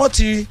nsí wọ́n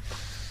ti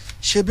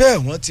ṣe bẹ́ẹ̀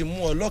wọ́n ti mú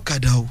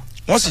ọlọ́kadà o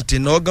wọ́n sì ti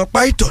ná ọgán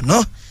páìtọ̀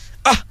náà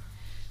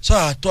sọ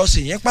àtọ́sí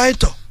yẹn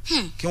páìtọ̀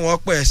kí wọ́n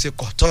pẹ́ ẹsẹ̀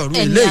kọ̀tọ́ rú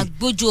ilé ẹ̀yìn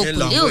agbójú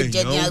òkùnlé ò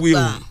jẹ́ ní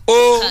àgbà ó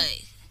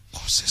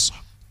kọ́ sísọ.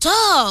 tọ́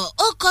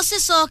ó kọ́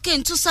sísọ kí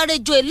n tún sáré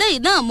jo eléyìí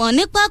náà mọ́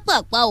ní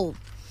pápápá o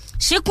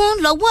ṣíkún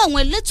lọ́wọ́ àwọn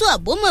elétò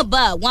ààbò mọ̀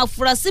bá àwọn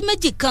afurasí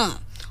méjì kan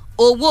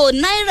owó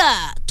náírà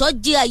tó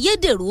jẹ́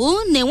ayédèrú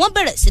ni wọ́n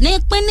bẹ̀rẹ̀ sí ní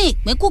pín ní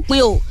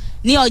ìpínkúpín o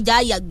ní ọjà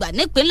àyàgbà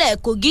nípínlẹ̀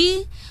Kogi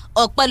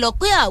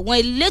ọ̀pẹ̀lọpẹ̀ àwọn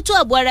elétò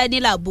ààbò ara ẹni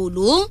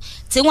làbòlú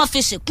tí wọ́n fi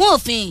ṣìkún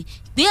òfin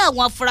bí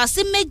àwọn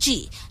afurasí méjì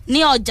ní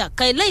ọjà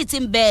kan eléyìí tí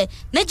ń bẹ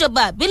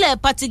níjọba àbílẹ̀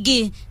Patigi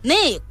ní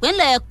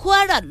ìpínlẹ̀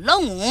Kwara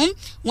lọ́hùn-ún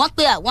wọ́n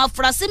pe àwọn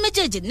afurasí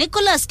méjèèjì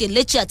Nicholas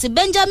Kelechi àti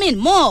Benjamin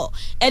Moore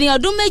ẹni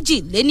ọdún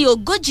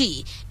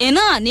 42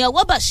 iná ní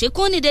ọwọ́ bá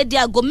ṣekún ní dédé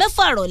aago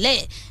 6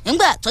 rọ̀lẹ́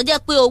nígbà tó jẹ́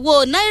pé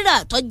owó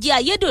náírà tó jẹ́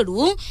ayédèrú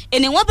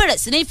ẹni wọ́n bẹ̀rẹ̀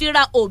sí ní fi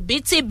ra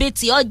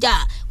òbítíbitì ọjà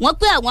wọ́n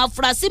pe àwọn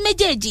afurasí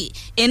méjèèjì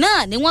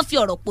iná ni wọ́n fi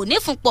ọ̀rọ̀ pò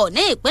nífúnpọ̀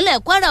ní ìpínlẹ̀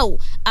Kwara o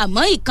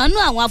àmọ́ ìkànnú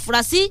àwọn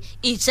afurasí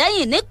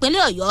Ìṣẹ́yìn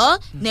nípínlẹ̀ Ọ̀yọ́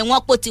ni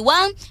wọ́n po ti wá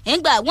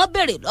nígbà wọ́n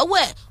béèrè lọ́wọ́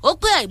ẹ̀ ó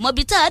pé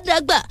àìmọ̀bí tá a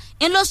dàgbà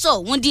ń lọ sọ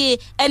òun di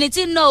ẹni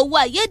tí ń ná owó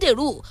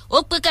ayédèrú ó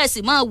pé kẹ́sì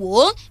máa wò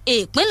ó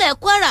ìpínlẹ̀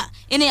Kwara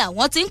ni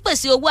àwọn tí ń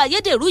pèsè owó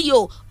ayédèrú yìí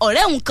o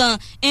ọ̀rẹ́ òun kan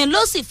ń ló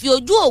sì fi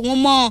ojú òun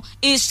mọ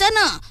iṣẹ́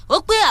náà ó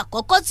pé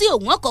àkọ́kọ́ tí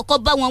òun ọ̀kọ̀ọ̀kọ́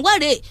bá wọn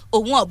wáre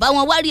òun ọ̀bá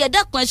wọn wárí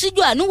ẹ̀dá kan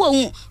síjú àánú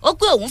òun ó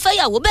pé òun fẹ́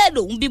yàwó bẹ́ẹ̀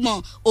lòun bímọ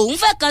òun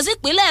fẹ́ kan sí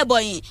ìpínlẹ̀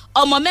Ẹ̀bọ̀yìn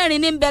ọmọ 4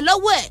 ní ń bẹ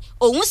lọ́wọ́ ẹ̀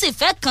òun sì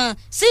fẹ́ kan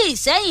sí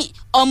Ìṣẹ́yìn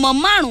ọmọ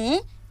 5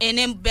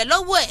 ẹni ń bẹ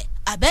lọ́wọ́ ẹ̀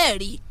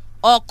abẹ́ẹ̀rí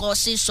ọkọ̀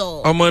sísọ.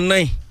 ọmọ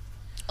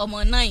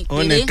 9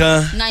 péré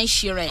 9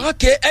 ṣirẹ.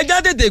 ok ẹja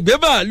tètè gbé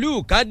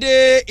bàálù ká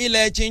dé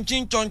ilẹ̀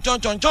chinchin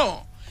chọ̀nchọ̀nchọ̀nchọ̀n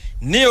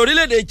ní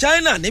orílẹ̀-èdè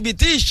China níbi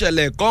tí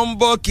ìṣẹ̀lẹ̀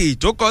kọ́ńbọ́ọ̀kì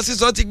tó kọ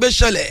sísọ ti gbé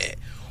ṣẹlẹ̀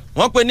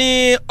wọ́n pe ní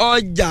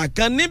ọjà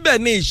kan níbẹ̀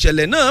ní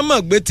ìṣẹ̀lẹ̀ náà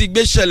mọ̀ gbé ti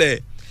gbé ṣẹlẹ̀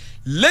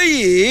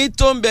léyìí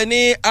tó ń bẹ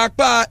ní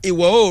apá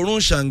ìwọ̀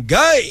oòrùn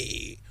Shanghai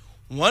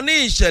wọ́n ní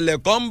ìṣẹ̀lẹ̀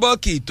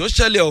kọ́ńbọ́ọ̀kì tó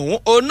ṣẹlẹ̀ ọ̀hún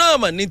òun náà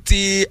mọ̀ ní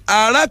ti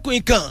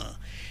arákùnrin kan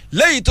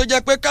léyìí tó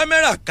jẹ́ pé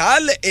kámẹ́rà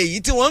kálẹ̀ èyí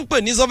tí wọ́n ń pè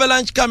ní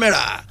surveillance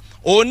camera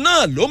òun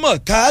náà ló mọ̀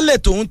kálẹ̀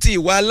tòun ti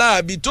ìwà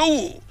aláàbí tó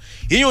wù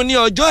ìyún ní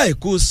ọjọ́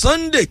àìkú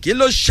Sunday kí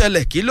ló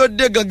ṣẹlẹ̀ kí ló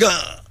dé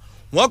gangan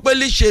wọ́n pé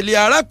líṣẹ̀lẹ̀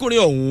arákùnrin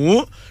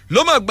ọ̀hún ló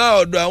mọ̀ gba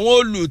ọ̀dọ̀ àwọn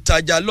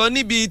olùtajà lọ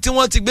níbi tí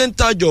wọ́n ti gbé ń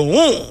tajà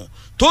ọ̀hún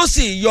tó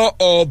sì yọ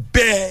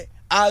ọ̀bẹ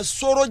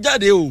asóró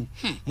jáde o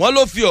wọ́n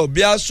ló fi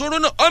ọ̀bẹ asóró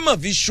náà ọmọ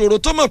fi ṣòro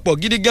tó mọ̀ pọ̀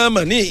gidi gan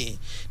mọ̀ ní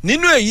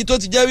nínú èyí tó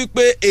ti jẹ́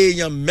wípé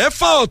èèyàn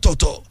 6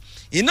 ọ̀tọ̀ọ̀tọ̀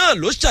iná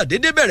ló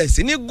ṣàdédé bẹ̀rẹ̀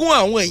sí ní gún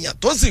àwọn èèyàn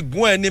tó sì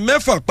gún ẹni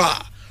 6 pa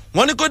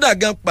wọ́n ní kódà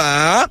gan pa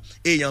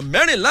èèyàn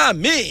 14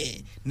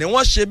 míì ni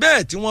wọ́n ṣe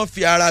bẹ́ẹ̀ tí wọ́n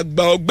fi ara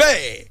gba ọgbẹ́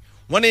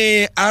wọ́n ní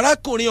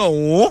arákùnrin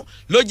ọ̀hún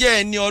ló jẹ́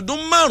ẹni ọdún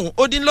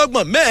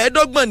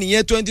 25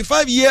 nìyẹn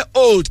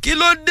 25-year-old kí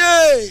ló dé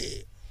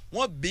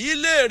wọ́n bí í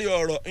léèrè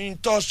ọ̀rọ̀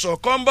ìtọ́sọ̀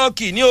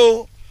kọ́ńbọ́ọ̀kì ni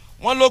o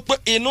wọ́n ló pé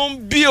inú ń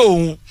bí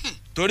òun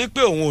torí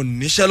pé òun ò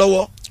níṣẹ́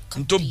lọ́wọ́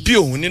n tó bí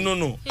òun nínú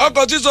nù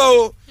ọkọ̀ sísọ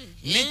o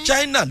ní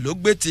China ló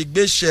gbé ti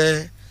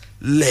gbéṣẹ́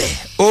lẹ̀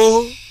ó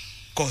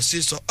kọ̀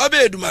sísọ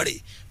ọbẹ̀ Èdùmàrè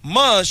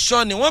mọ́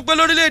ṣọ́ ni wọ́n pẹ́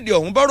lórílẹ̀‐èdè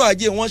ọ̀hún bọ́rọ̀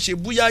ajé wọn ṣe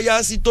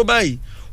búyáyá sí tó báyìí